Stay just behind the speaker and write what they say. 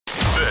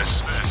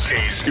This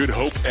is Good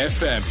Hope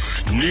FM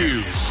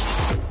News.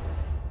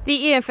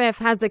 The EFF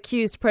has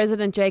accused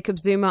President Jacob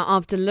Zuma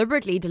of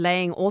deliberately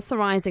delaying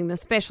authorising the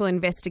Special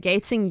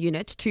Investigating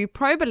Unit to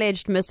probe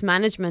alleged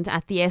mismanagement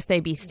at the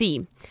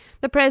SABC.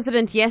 The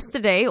President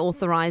yesterday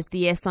authorised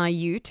the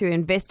SIU to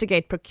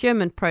investigate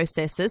procurement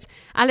processes,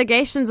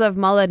 allegations of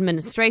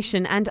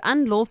maladministration and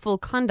unlawful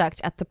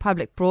conduct at the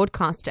public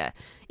broadcaster.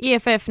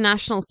 EFF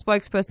National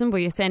Spokesperson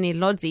Boyeseni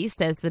Lodzi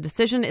says the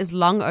decision is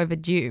long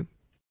overdue.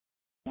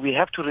 We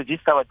have to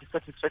register our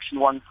dissatisfaction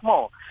once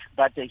more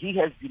that he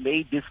has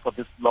delayed this for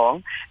this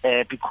long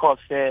because,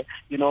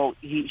 he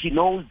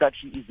knows that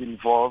he is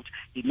involved.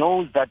 He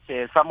knows that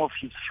some of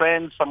his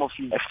friends, some of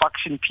his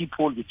faction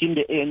people within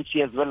the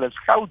ANC as well as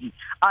Saudi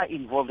are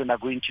involved and are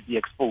going to be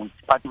exposed.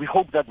 But we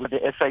hope that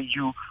the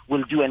SIU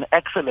will do an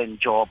excellent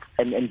job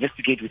and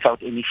investigate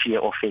without any fear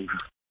or favor.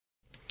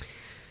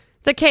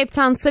 The Cape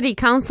Town City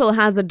Council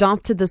has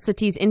adopted the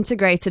city's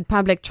integrated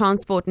public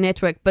transport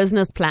network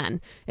business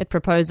plan. It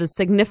proposes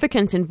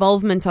significant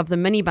involvement of the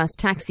minibus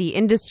taxi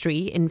industry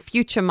in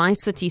future My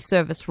City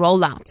service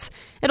rollouts.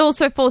 It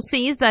also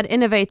foresees that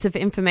innovative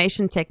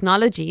information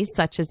technologies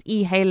such as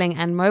e-hailing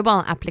and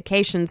mobile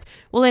applications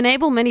will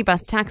enable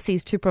minibus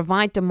taxis to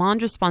provide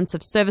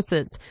demand-responsive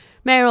services.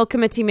 Mayoral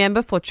Committee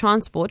Member for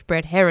Transport,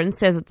 Brett Heron,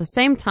 says at the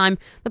same time,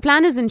 the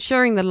plan is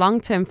ensuring the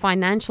long-term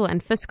financial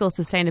and fiscal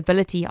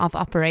sustainability of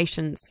operations.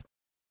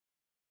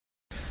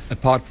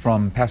 Apart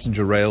from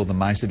passenger rail, the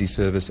My City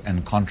service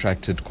and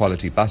contracted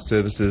quality bus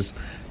services,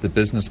 the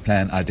business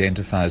plan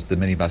identifies the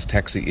minibus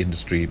taxi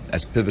industry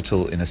as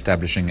pivotal in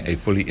establishing a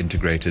fully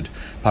integrated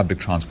public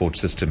transport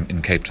system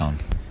in Cape Town.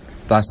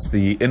 Thus,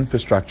 the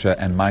infrastructure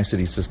and My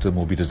City system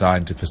will be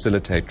designed to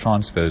facilitate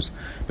transfers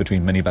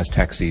between minibus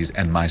taxis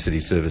and My City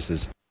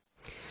services.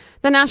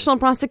 The National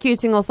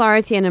Prosecuting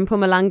Authority in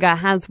Mpumalanga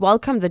has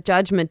welcomed the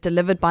judgment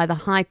delivered by the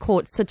High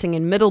Court sitting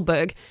in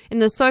Middelburg in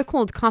the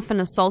so-called coffin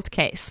assault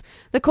case.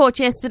 The court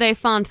yesterday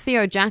found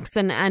Theo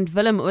Jackson and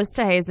Willem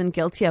Oosterhuizen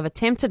guilty of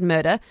attempted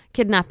murder,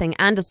 kidnapping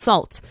and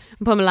assault.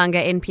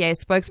 Mpumalanga NPA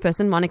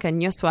spokesperson Monica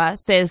Nyuswa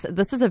says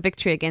this is a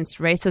victory against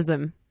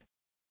racism.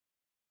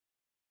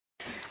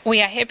 We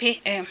are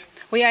happy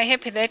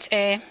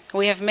that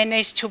we have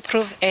managed to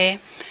prove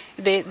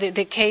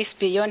the case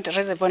beyond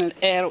reasonable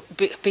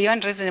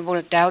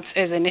doubts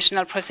as a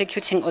national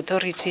prosecuting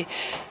authority.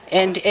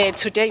 And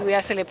today we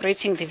are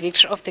celebrating the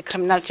victory of the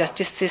criminal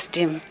justice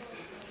system.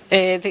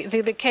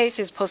 The case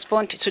is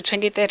postponed to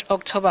 23rd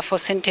October for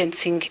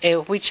sentencing,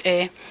 which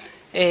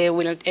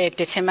will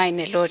determine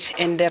a lot,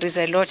 and there is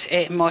a lot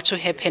more to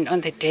happen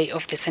on the day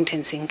of the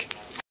sentencing.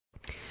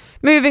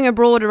 Moving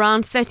abroad,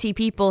 around 30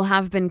 people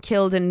have been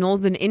killed in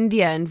northern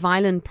India in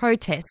violent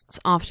protests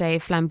after a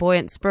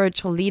flamboyant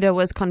spiritual leader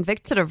was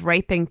convicted of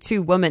raping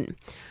 2 women.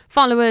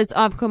 Followers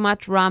of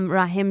Kumat Ram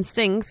Rahim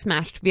Singh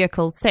smashed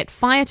vehicles, set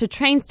fire to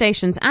train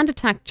stations and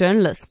attacked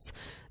journalists.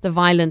 The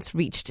violence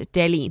reached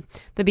Delhi.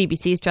 The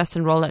BBC's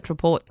Justin Rowlett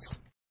reports.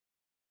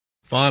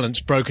 Violence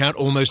broke out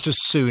almost as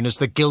soon as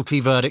the guilty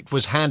verdict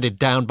was handed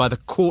down by the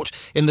court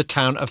in the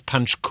town of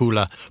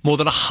Panchkula. More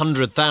than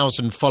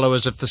 100,000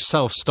 followers of the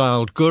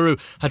self-styled guru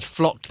had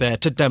flocked there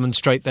to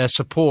demonstrate their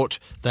support.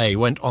 They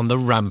went on the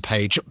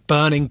rampage,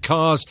 burning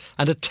cars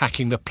and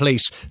attacking the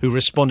police, who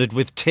responded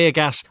with tear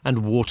gas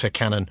and water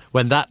cannon.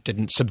 When that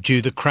didn't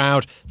subdue the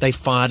crowd, they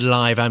fired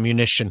live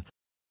ammunition.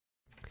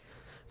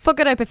 For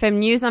Good Hope FM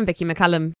News, I'm Vicky McCullum.